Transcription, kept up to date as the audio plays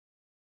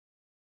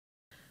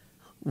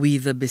We,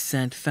 the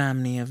Bissette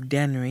family of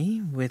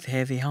Dennery, with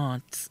heavy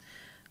hearts,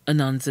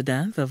 announce the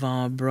death of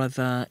our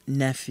brother,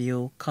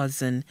 nephew,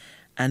 cousin,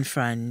 and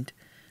friend,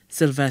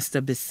 Sylvester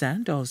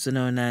Bissette, also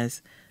known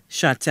as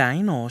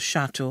Châtain or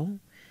Chateau.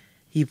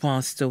 He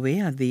passed away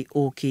at the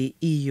OK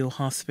EU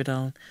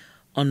Hospital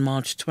on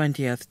March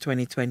 20th,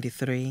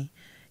 2023.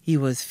 He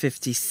was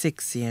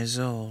 56 years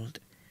old.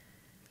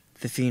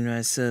 The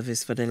funeral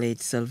service for the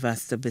late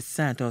Sylvester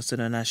Bissette, also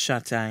known as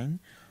Châtain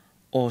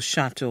or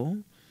Chateau,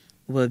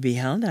 will be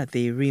held at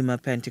the Rima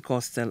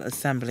Pentecostal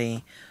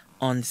Assembly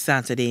on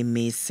Saturday,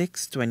 May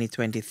 6,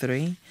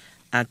 2023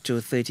 at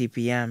 2:30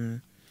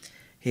 p.m.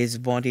 His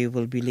body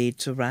will be laid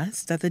to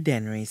rest at the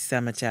Dennery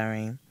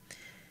Cemetery.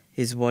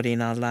 His body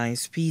now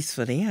lies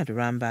peacefully at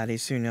Rambali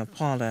Senior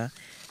Parlor,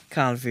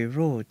 Calvary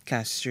Road,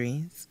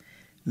 Castries.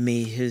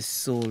 May his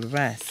soul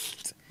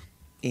rest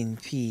in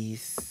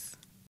peace.